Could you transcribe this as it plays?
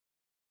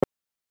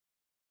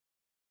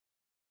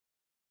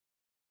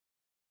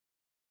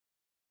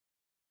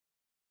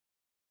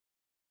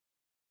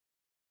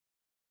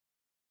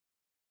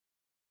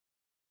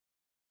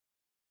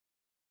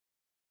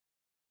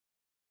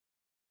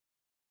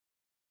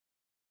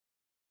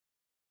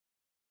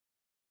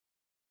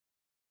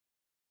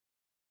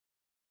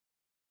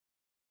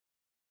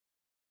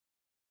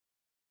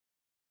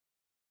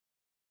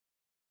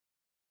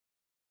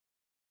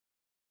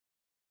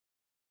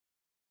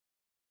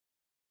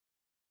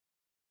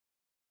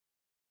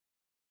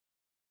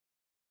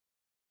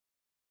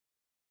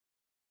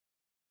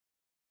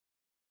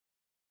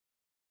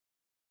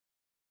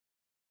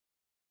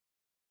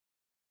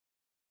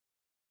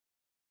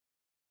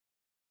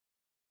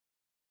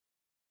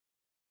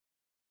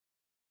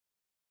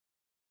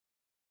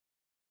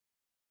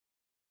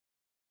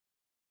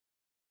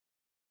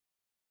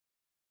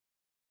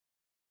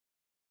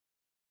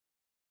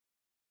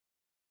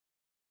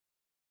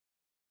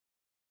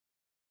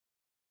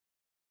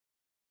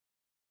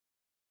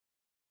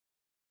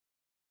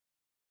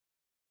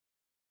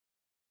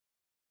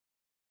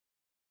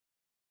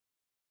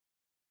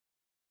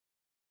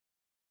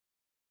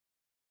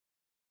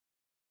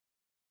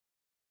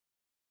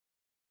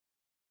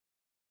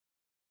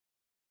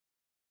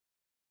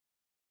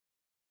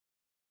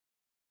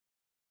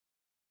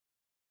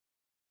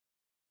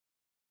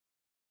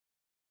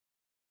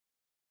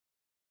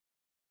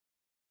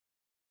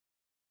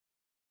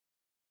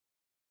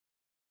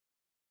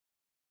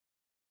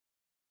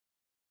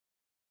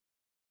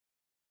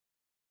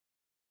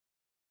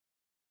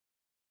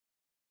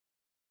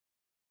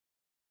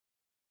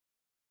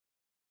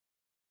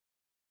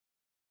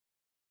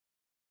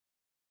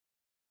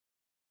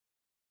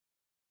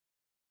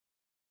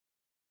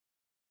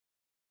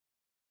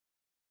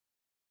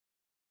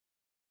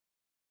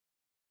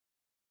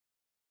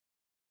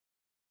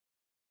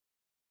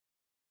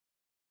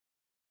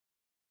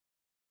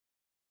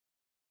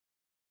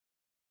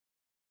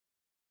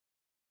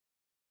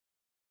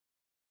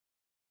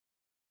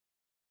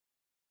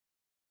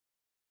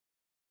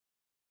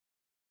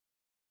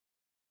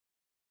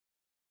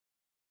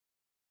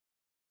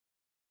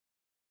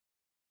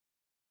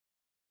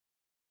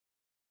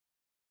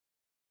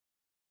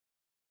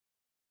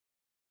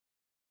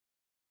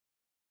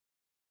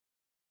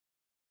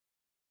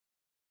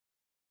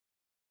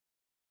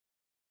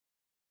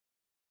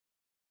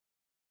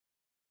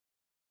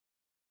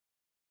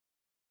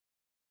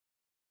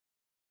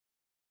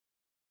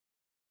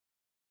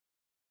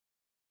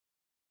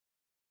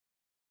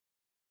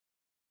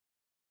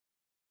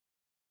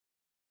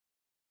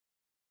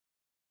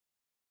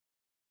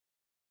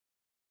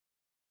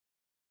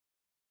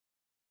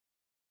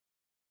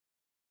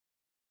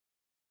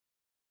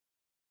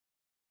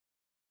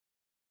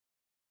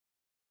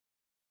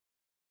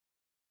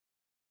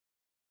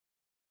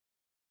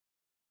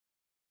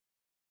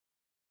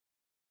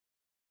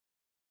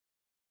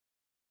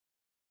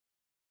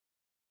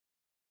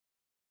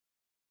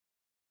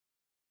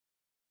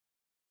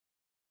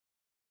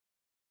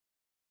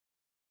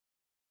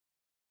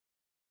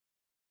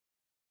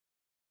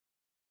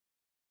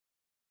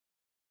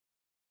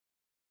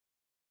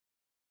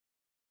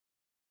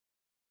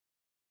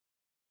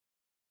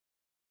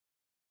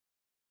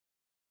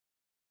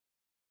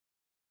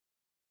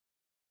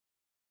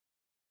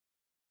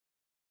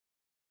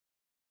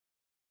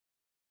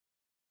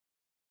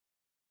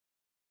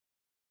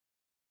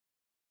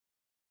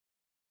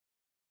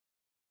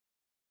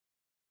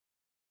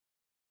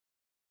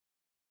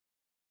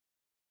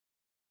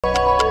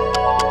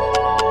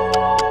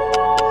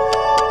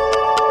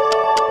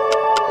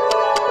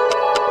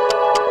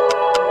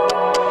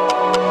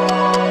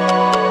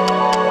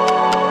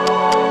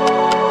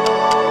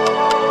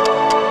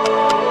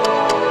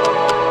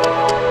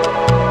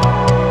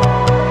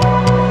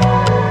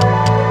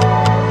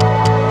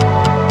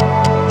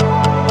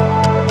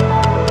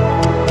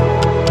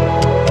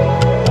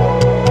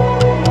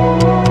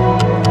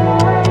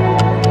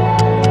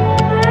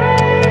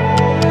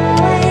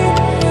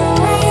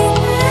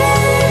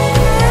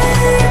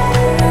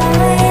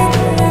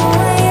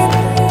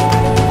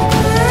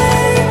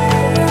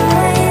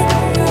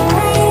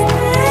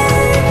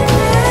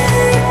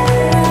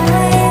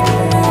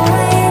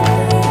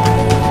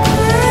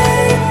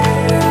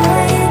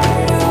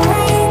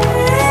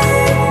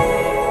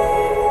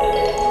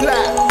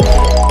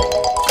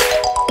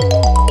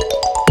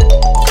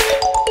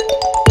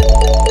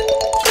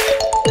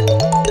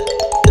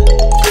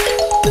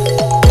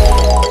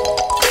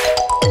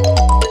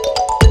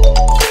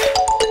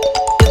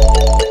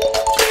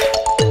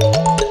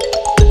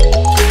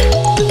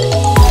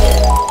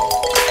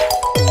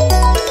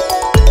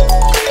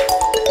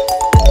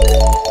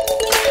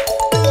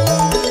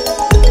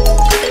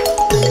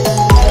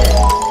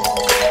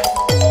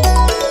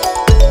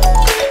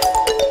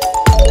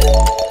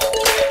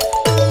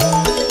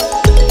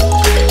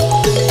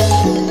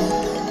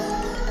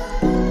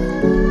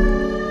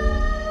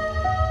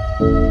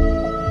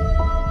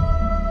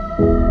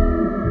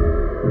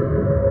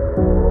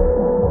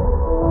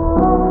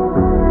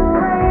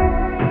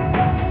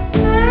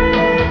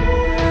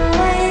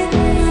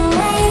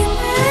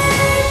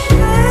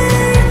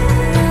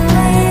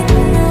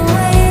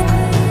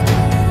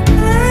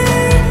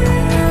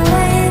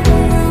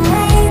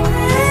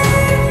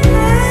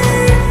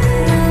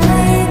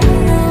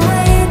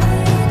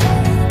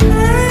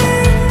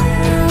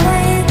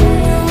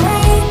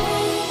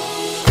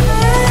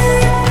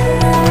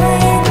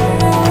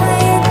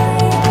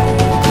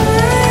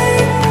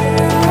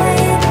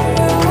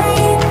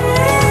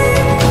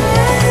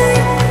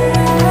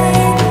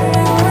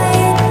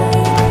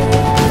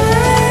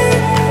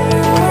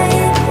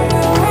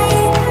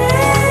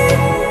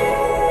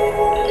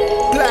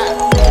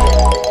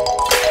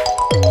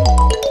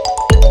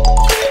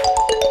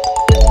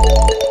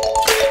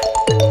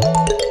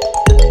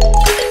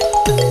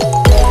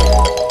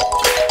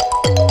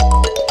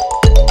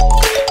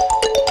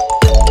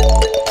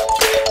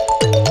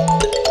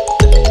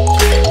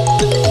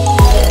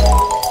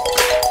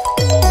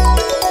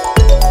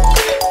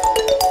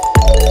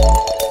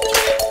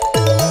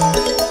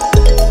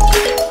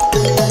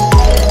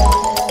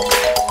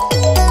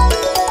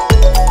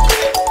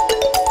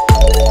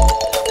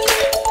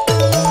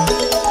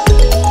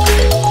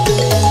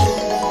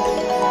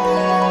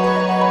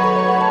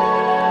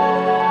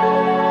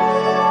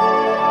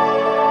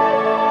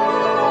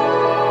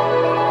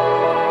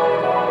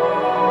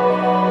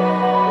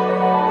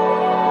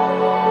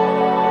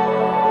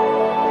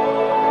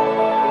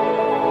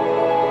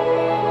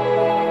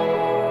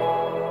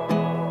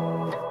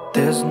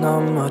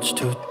much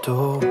to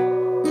do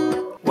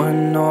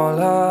when all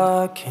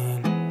I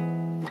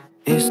can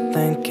is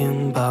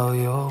thinking about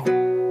you.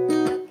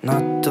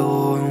 Not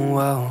doing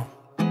well,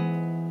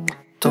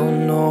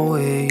 don't know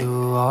where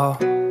you are,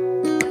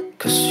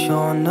 'cause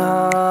you're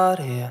not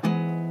here.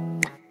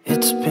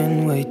 It's been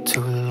way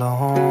too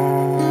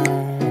long.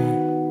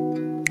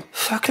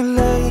 If I could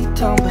lay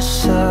down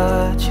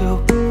beside you,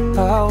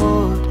 I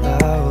would,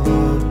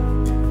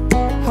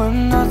 when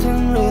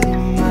nothing really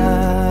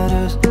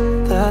matters.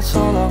 That's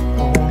all I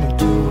wanna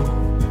do.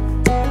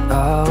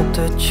 I hope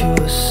that you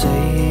are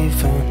safe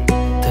and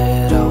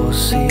that I will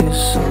see you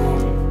soon.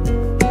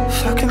 If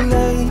I could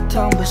lay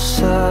down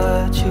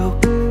beside you,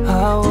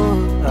 I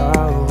would,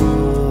 I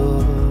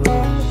would,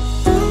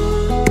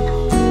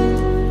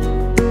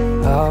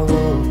 I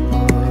would,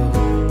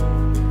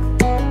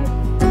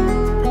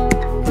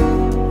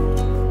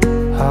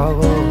 I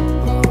would.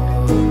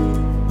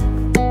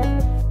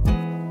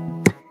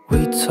 We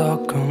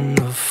talk on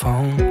the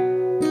phone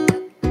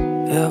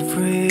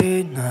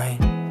every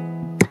night.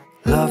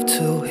 Love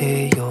to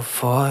hear your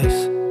voice.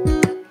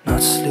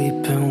 Not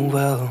sleeping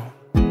well,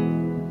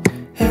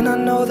 and I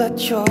know that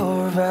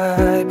you're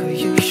right, but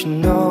you should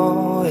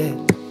know it.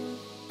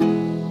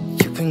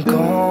 You've been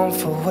gone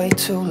for way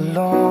too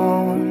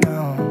long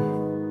now.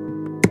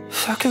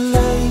 If I could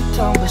lay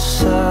down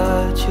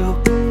beside you,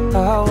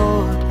 I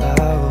would,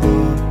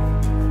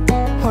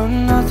 when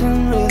nothing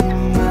really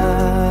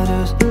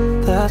matters.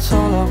 That's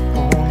all I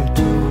wanna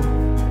do.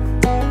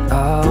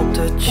 I hope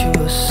that you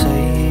are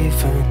safe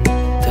and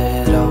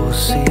that I will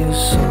see you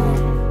soon.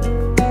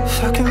 If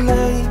I could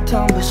lay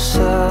down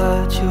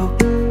beside you,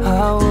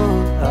 I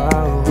would,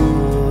 I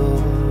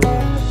would.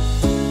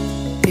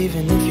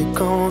 Even if you're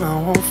gone, I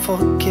won't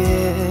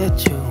forget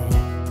you.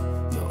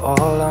 You're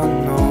all I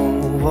know,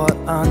 what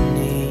I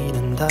need,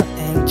 and that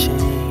ain't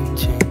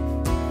changing.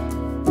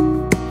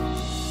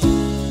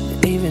 And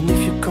even if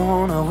you're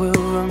gone, I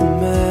will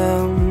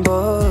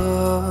remember.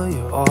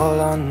 You're all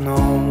I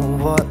know,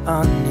 what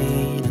I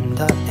need, and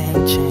that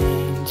ain't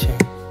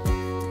changing.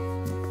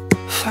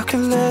 If I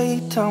could lay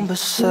down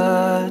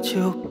beside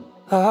you,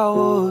 I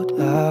would,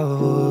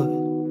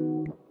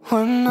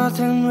 when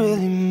nothing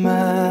really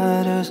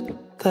matters.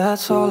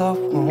 That's all I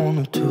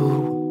wanna do.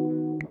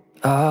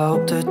 I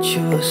hope that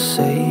you are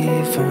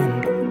safe and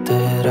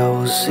that I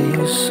will see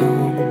you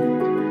soon.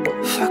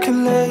 If I could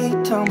lay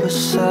down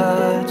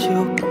beside you,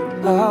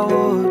 I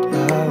would,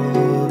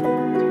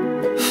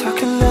 if I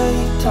could lay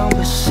down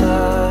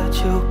beside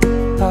you,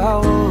 I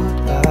would,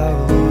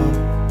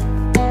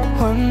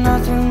 when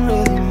nothing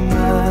really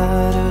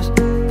matters.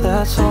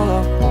 That's all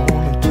I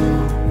wanna do.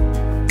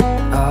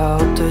 I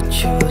hope that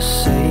you are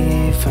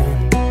safe and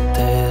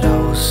that I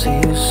will see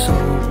you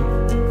soon.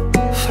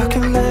 If I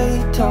could lay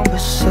down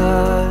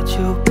beside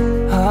you,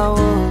 I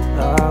would,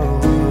 I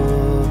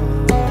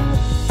would,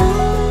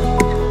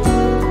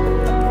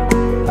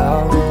 I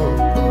would,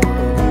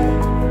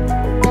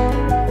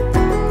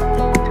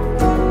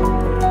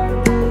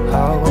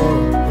 I would.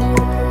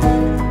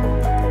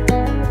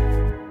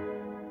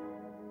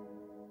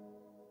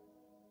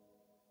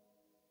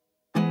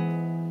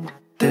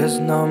 There's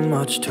not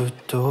much to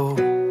do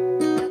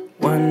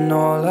when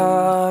all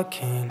I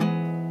can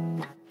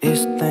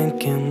is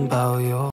thinking about you.